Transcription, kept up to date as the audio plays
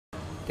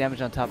damage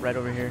on top right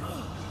over here.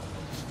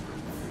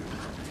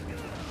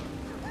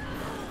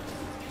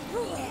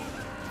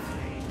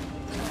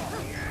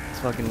 It's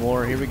fucking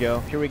war. Here we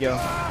go. Here we go.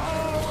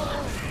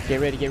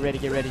 Get ready, get ready,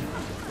 get ready.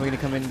 We're gonna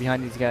come in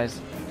behind these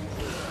guys.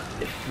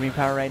 Green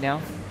power right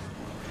now.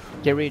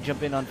 Get ready to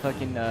jump in on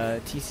fucking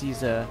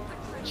TC's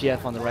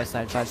GF on the right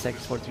side. 5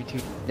 seconds, 4, 3, 2,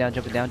 down,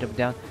 jump it down, jump it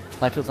down.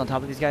 Light field's on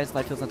top of these guys,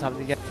 light field's on top of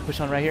these guys. Push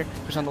on right here,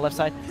 push on the left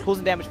side. Pulls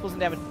and damage, pulls and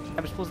damage,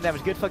 pulls and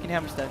damage. Good fucking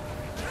hammer step.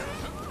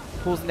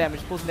 Pulls and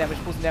damage, pulls and damage,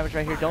 pulls and damage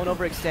right here. Don't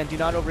overextend, do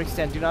not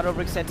overextend, do not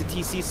overextend to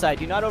TC side.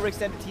 Do not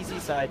overextend to TC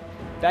side.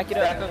 Back it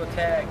up. Back on the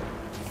tag.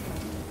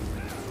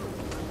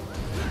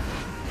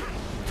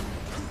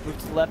 Move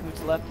to the left, move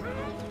to the left. Gonna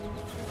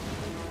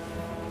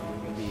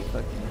be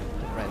fucking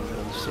right in the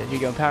middle of this shit. Here you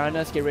go, power on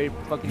us, get ready to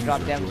fucking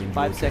drop damage in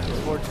 5 seconds.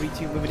 4, 3,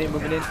 2, move it in,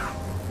 move it in.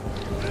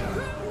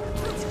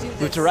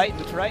 Move to right,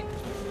 move to right.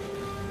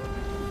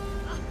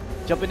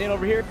 Jumping in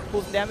over here,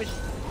 pulls some damage.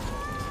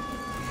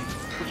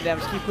 Pulls some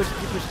damage, keep pushing,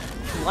 keep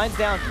pushing. Lines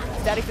down,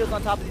 static fields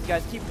on top of these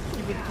guys. Keep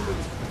moving, keep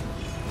moving.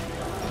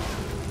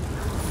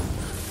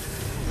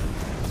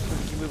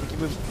 Keep moving, keep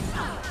moving.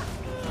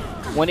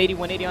 180,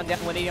 180 on down,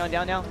 180 on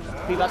down now.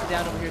 Cleave out the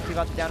down over here, cleave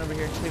out the down over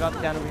here, cleave out the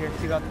down over here,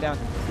 cleave out the down.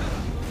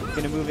 We're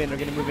gonna move in, we're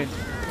gonna move in.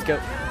 Let's go.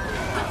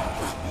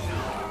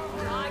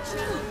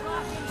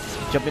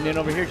 Jumping in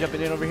over here,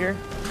 jumping in over here.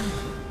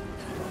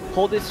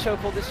 Hold this choke,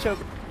 hold this choke.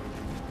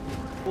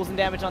 Pulls some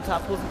damage on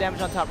top, pulls some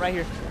damage on top right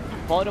here.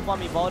 Ball it up on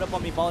me, ball it up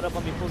on me, ball it up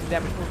on me, pulls some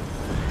damage.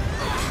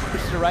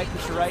 Push to the right,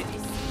 push to the right.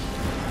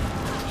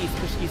 East,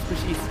 push east,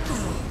 push east.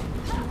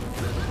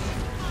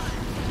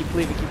 Keep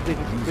cleaving, keep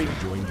cleaving, keep cleaving.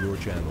 Joined your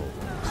channel.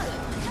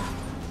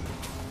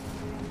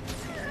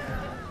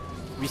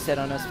 Reset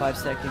on us, 5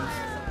 seconds.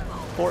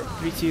 4,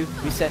 3, 2,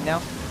 reset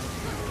now.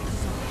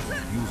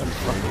 User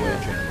joined your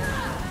channel.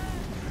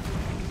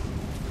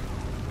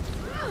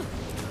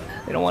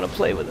 They don't want to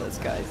play with us,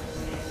 guys.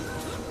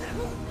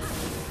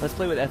 Let's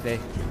play with FA.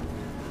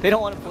 They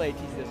don't want to play,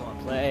 TC doesn't want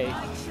to play.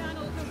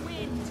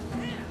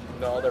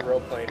 No, they're role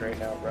playing right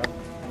now, bro.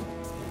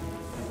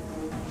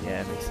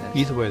 Yeah, it makes sense.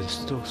 Either way, this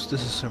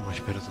is so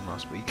much better than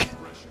last week.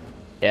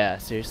 Yeah,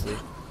 seriously.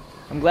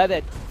 I'm glad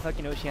that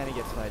fucking Oceania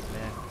gets fights,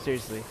 man.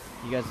 Seriously.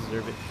 You guys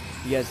deserve it.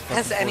 You guys fucking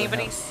Has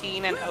anybody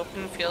seen an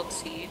open field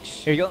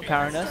siege? Here you go,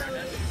 powering us.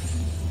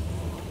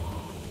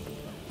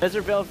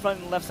 Reserville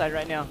front and left side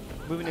right now.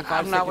 Moving in 5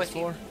 I'm seconds, not with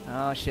 4.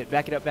 Oh shit,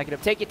 back it up, back it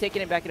up. Take it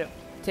and back it up.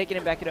 Take it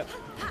and back it up.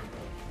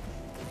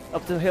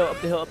 Up the hill, up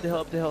the hill, up the hill,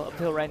 up the hill, up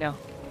the hill right now.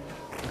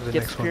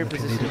 Get superior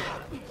position.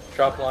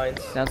 Drop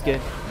lines. Sounds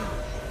good.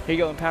 Here you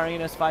go,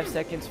 empowering us 5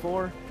 seconds,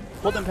 4.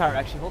 Hold in power,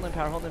 actually, hold in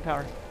power, hold in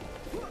power.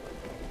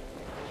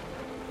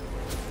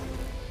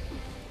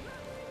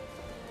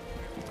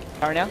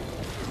 Power now.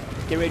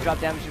 Get ready to drop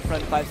damage in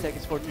front in 5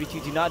 seconds, 4, 3, 2.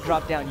 Do not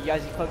drop down. You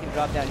guys, you fucking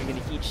drop down, you're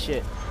gonna eat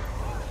shit.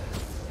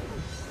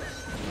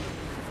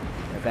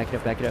 Right, back it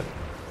up, back it up.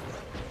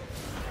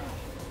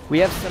 We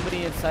have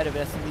somebody inside of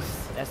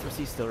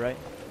SMC still, right?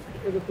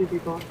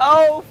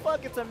 Oh,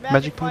 fuck, it's a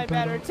magic fine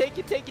matter. Take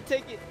it, take it,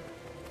 take it.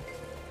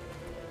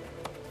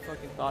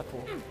 Fucking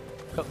thoughtful.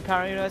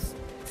 Powering us.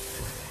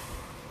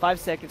 5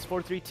 seconds,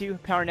 4, 3, 2.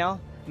 Power now.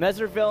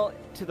 Meserville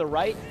to the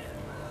right.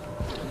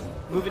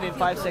 Moving in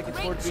 5 seconds,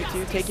 4, 3,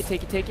 2. Take it,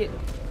 take it, take it.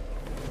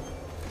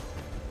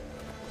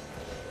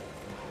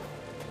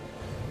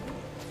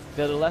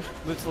 Go to the left,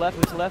 move to the left,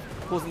 move to the left.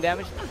 Pulls some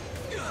damage.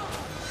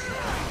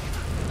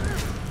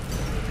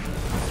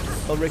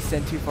 Don't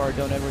extend too far,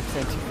 don't ever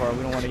extend too far.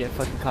 We don't want to get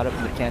fucking caught up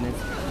in the cannons.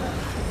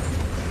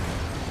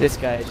 This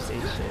guy just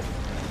ate shit.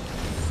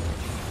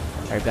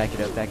 Alright, back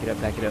it up, back it up,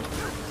 back it up.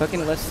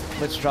 Fucking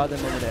let's draw them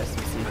over to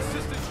SMC.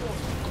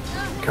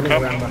 Coming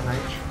around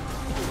behind.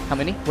 How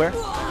many? Where?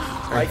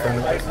 Like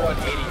 180.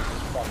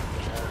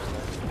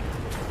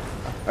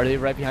 Are they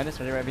right behind us?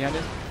 Are they right behind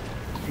us?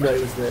 No,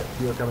 it was that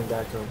you were coming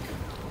back to him.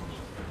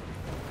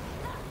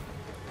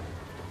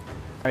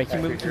 Alright, keep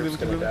moving, keep moving,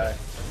 keep moving. Die.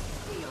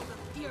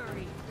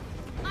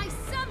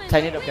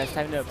 Tighten it up, guys.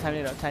 Tighten it up, tighten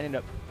it up, tighten it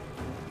up.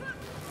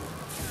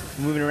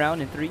 Moving around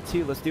in 3,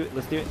 2. Let's do it,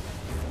 let's do it.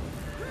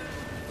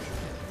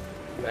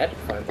 Magic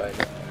fine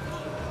bite.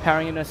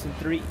 Powering in us in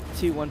 3,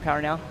 2, 1.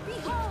 Power now.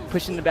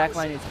 Pushing the back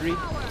line in 3,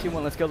 2,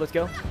 1. Let's go, let's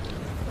go.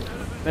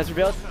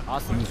 Meserville,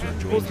 awesome.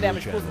 Pulls the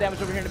damage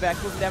over here in the back.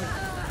 Pulls the damage.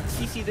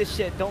 CC this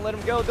shit. Don't let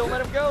him go, don't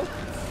let him go.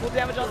 Full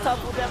damage on top,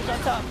 full damage on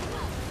top.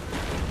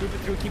 Move it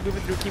through, keep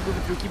moving through, keep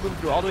moving through, keep moving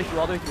through. All the way through,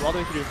 all the way through, all the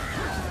way through.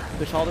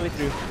 Push all the way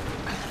through.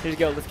 Here we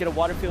go. Let's get a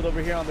water field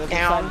over here on the other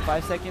side in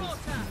 5 seconds.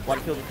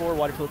 Water field 4,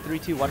 water field 3,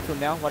 2, water field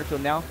now, water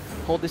field now.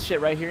 Hold this shit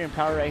right here and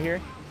power right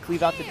here.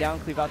 Cleave out the down,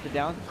 cleave out the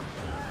down.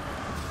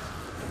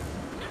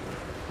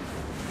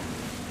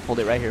 Hold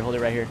it right here, hold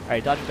it right here.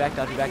 Alright, dodge it back,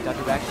 dodge it back, dodge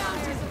it back.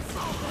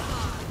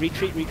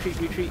 Retreat, retreat,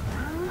 retreat.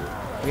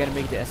 We gotta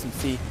make it to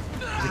SMC.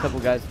 There's a couple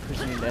guys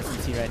pushing into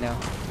SMC right now.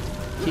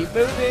 Keep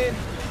moving!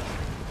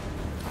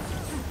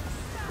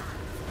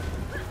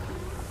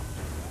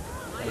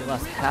 We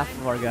lost half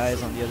of our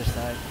guys on the other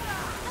side.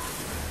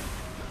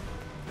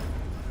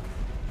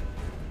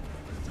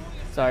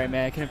 It's Sorry,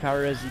 man. I couldn't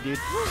power res you, dude.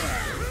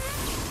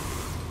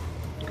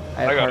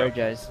 I got him.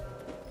 apologize.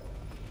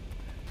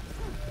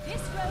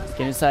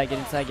 Get inside, get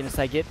inside, get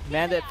inside. Get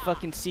man that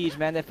fucking siege,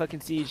 man that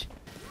fucking siege.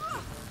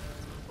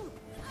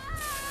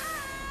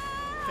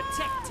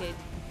 Protected.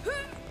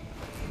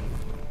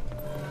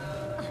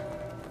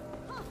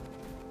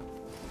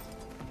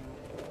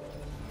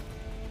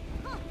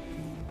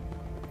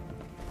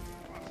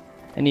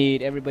 I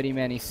need everybody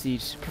manning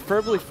siege.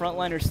 Preferably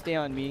frontliners stay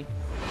on me.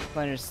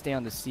 Frontliners stay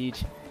on the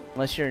siege.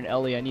 Unless you're an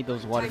Ellie, I need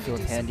those water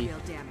fields handy.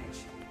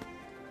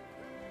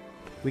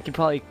 We can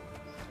probably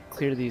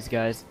clear these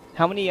guys.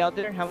 How many out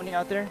there? How many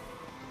out there?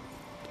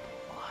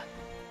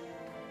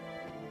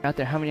 Out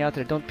there, how many out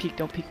there? Don't peek,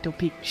 don't peek, don't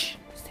peek. Shh,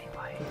 stay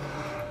quiet.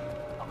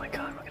 Oh my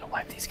god, we're gonna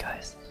wipe these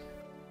guys.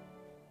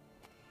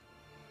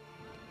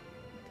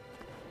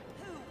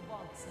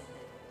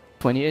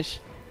 20-ish.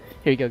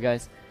 Here you go,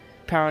 guys.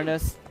 Power on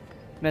us.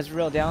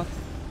 Mesrel down.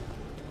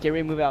 Get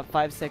ready to move out.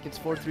 5 seconds.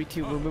 4, 3,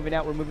 2. We're moving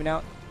out. We're moving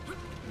out.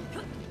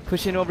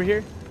 Push in over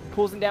here.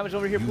 Pulls and damage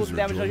over here. Pulls and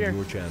damage over here.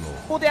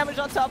 Full damage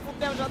on top. Full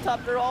damage on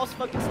top. They're all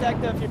fucking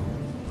stacked up here.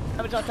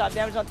 Damage on top.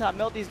 Damage on top.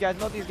 Melt these guys.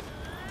 Melt these guys.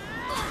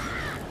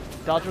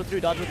 Dodge roll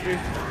through. Dodge roll through.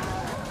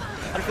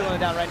 Water filling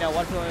down right now.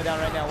 Water filling down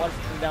right now. Water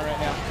filling down right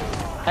now.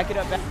 Back it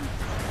up. Back.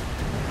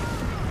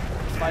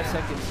 5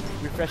 seconds.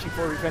 Refreshing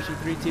 4. Refreshing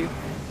 3, 2.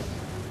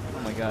 Oh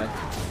my god.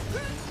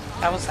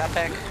 That was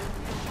epic.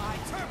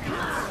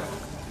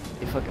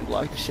 They fucking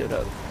blocked the shit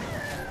up.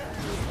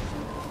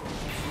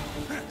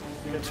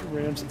 We got 2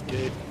 rams at the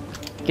gate.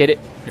 Get it.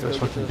 It was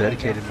fucking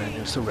dedicated, man.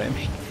 It was so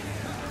ramming.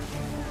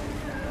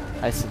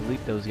 I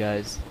salute those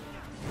guys.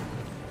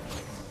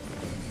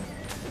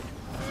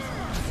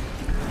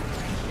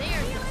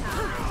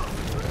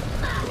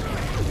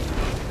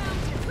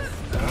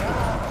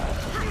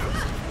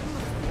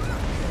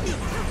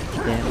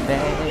 Damn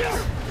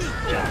bags.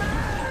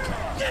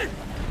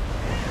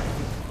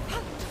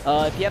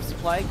 If you have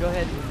supply, go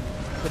ahead and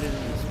put it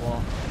in this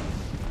wall.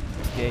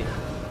 This gate.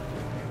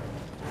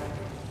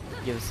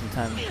 Give us some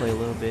time to play a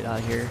little bit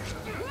out here.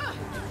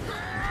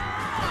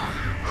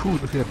 Ooh,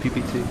 look at that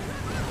PPT.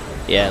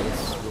 Yeah, it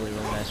looks really,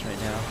 really nice right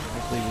now.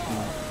 Hopefully we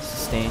can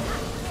sustain.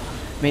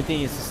 Main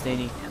thing is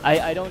sustaining.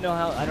 I don't know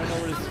how. I don't know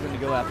where this is going to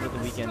go after the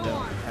weekend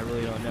though. I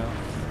really don't know.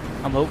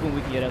 I'm hoping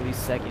we can get at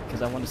least second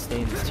because I want to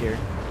stay in this tier.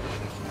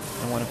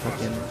 I want to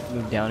fucking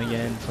move down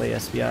again and play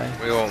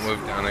SBI. We won't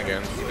move down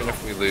again. Even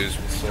if we lose,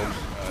 we'll still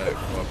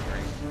go up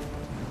ring.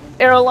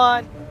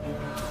 Airline!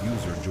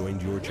 User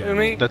joined your To channel.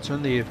 me? That's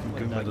only if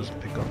Guma doesn't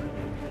pick up.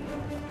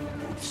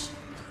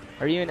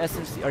 Are you in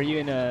SMC? Are you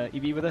in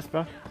EB with us,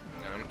 bro?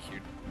 Yeah, I'm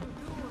cute.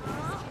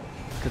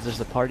 Because there's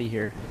a party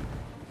here.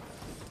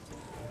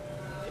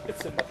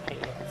 It's in my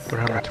pants. We're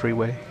having a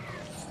 3-way.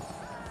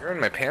 You're in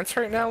my pants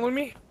right now,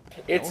 Lumi?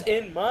 It's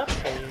in my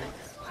pants.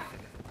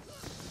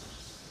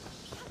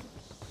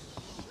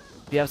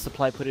 If you have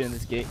supply, put it in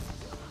this gate.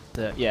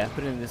 Yeah,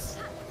 put it in this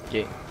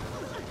gate.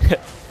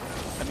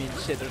 I mean,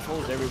 shit, there's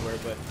holes everywhere,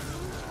 but...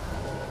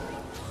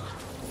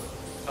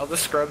 Tell the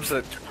scrubs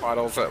that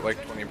bottles at like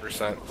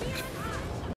 20%.